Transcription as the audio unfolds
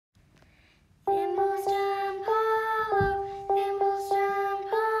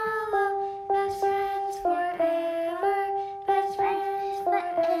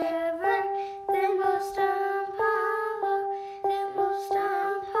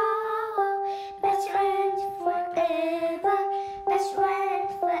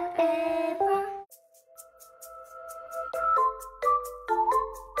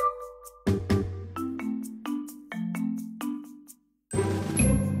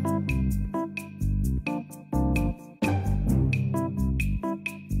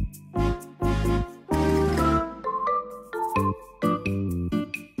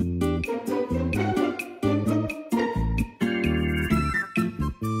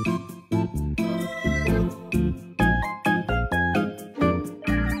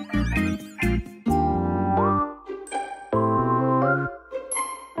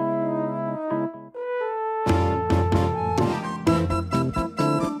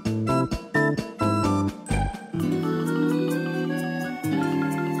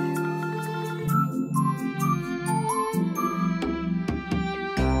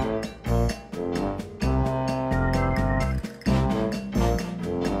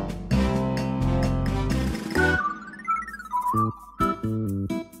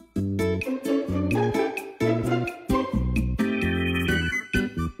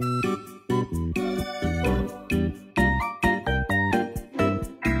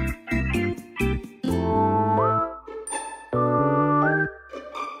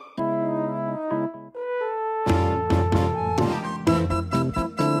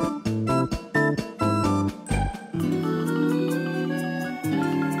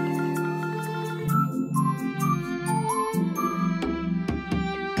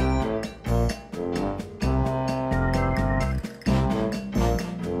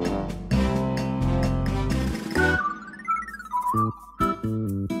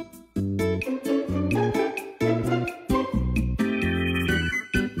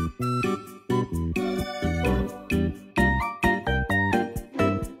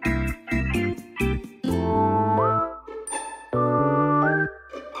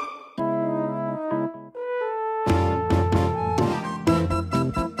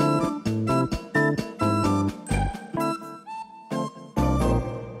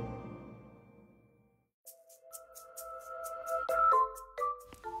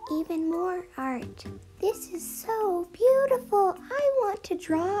even more art. This is so beautiful. I want to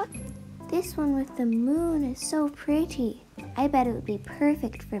draw. This one with the moon is so pretty. I bet it would be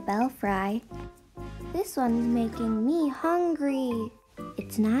perfect for Belfry. This one's making me hungry.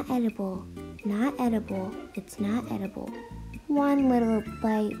 It's not edible. Not edible. It's not edible. One little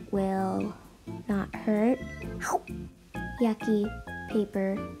bite will not hurt. Yucky.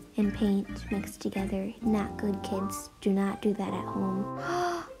 Paper and paint mixed together. Not good, kids. Do not do that at home.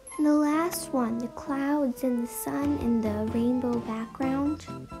 The last one, the clouds and the sun and the rainbow background.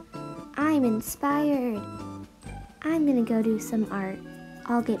 I'm inspired. I'm gonna go do some art.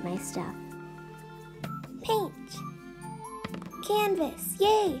 I'll get my stuff. Paint. Canvas,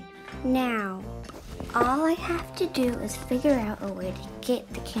 yay! Now, all I have to do is figure out a way to get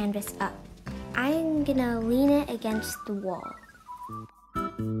the canvas up. I'm gonna lean it against the wall.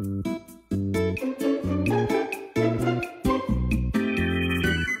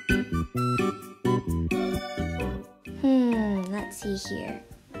 Let's see here.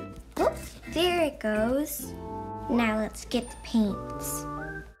 Oh, there it goes. Now let's get the paints.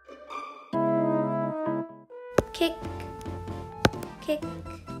 Kick, kick,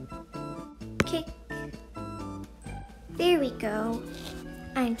 kick. There we go.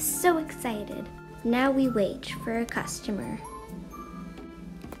 I'm so excited. Now we wait for a customer.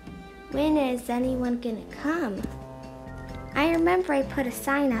 When is anyone gonna come? I remember I put a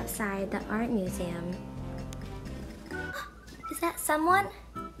sign outside the art museum. Is that someone?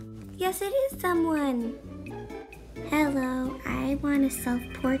 Yes, it is someone. Hello, I want a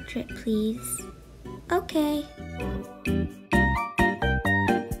self-portrait, please. Okay. A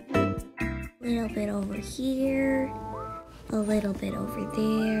little bit over here, a little bit over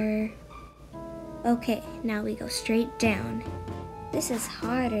there. Okay, now we go straight down. This is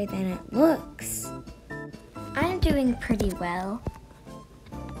harder than it looks. I'm doing pretty well.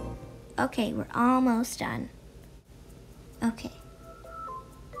 Okay, we're almost done. Okay.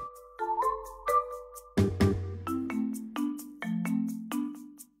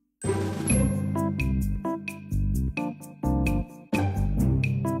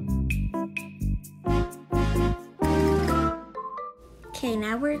 Okay,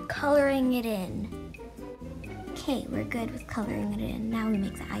 now we're coloring it in. Okay, we're good with coloring it in. Now we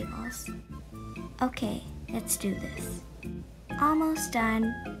make the eyeballs. Okay, let's do this. Almost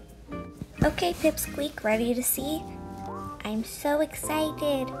done. Okay, Pipsqueak, ready to see? I'm so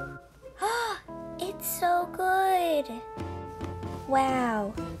excited. Oh, it's so good.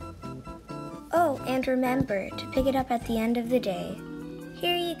 Wow. Oh, and remember to pick it up at the end of the day.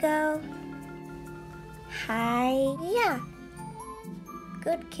 Here you go. Hi. Yeah.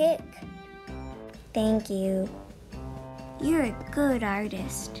 Good kick. Thank you. You're a good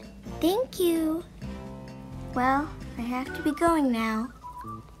artist. Thank you. Well, I have to be going now.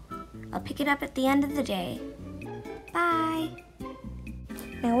 I'll pick it up at the end of the day. Bye.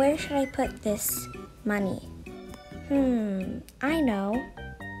 Now where should I put this money? I know.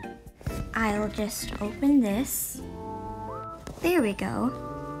 I'll just open this. There we go.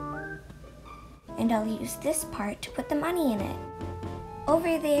 And I'll use this part to put the money in it.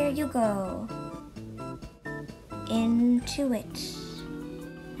 Over there you go. Into it.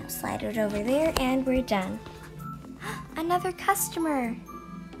 Now slide it over there and we're done. Another customer.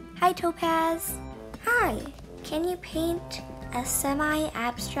 Hi, Topaz. Hi. Can you paint a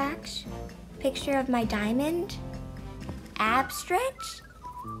semi-abstract picture of my diamond? Abstract?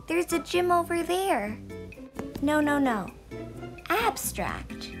 There's a gym over there. No.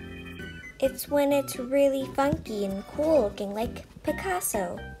 Abstract. It's when it's really funky and cool looking, like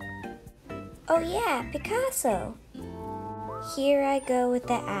Picasso. Oh yeah, Picasso. Here I go with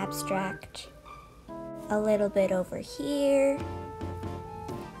the abstract. A little bit over here.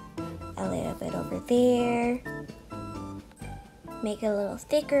 A little bit over there. Make it a little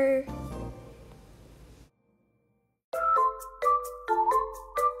thicker.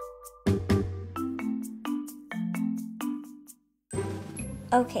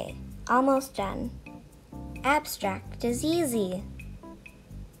 Okay, almost done. Abstract is easy.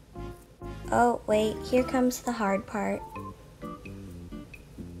 Oh, wait, here comes the hard part.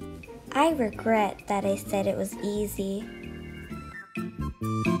 I regret that I said it was easy.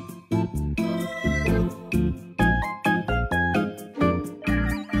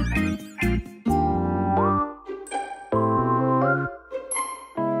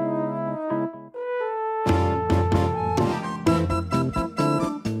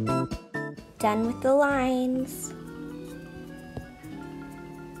 Done with the lines.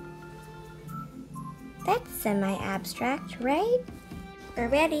 That's semi-abstract, right? We're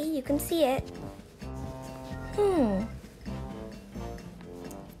ready, you can see it.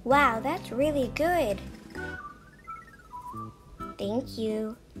 Wow, that's really good. Thank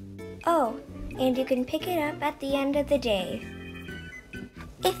you. Oh, and you can pick it up at the end of the day.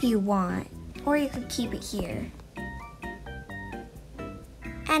 If you want, or you could keep it here.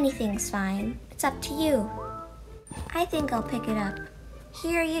 Anything's fine. It's up to you. I think I'll pick it up.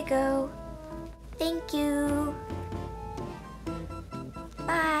 Here you go. Thank you.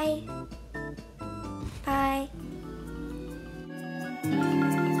 Bye. Bye.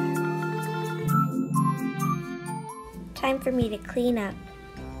 Time for me to clean up.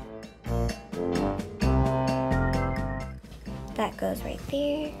 That goes right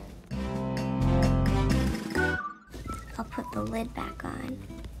there. I'll put the lid back on.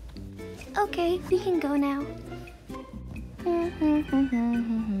 Okay, we can go now.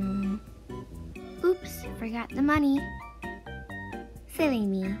 Oops, forgot the money. Silly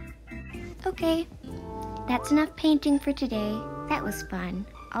me. Okay, that's enough painting for today. That was fun.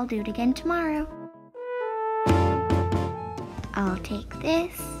 I'll do it again tomorrow. I'll take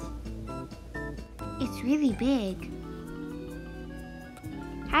this. It's really big.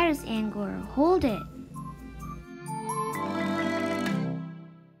 How does Angora hold it?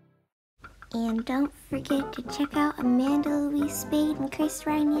 And don't forget to check out Amanda Louise Spade and Chris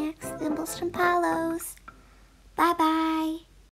Reinak's Thimbles from Palos. Bye-bye.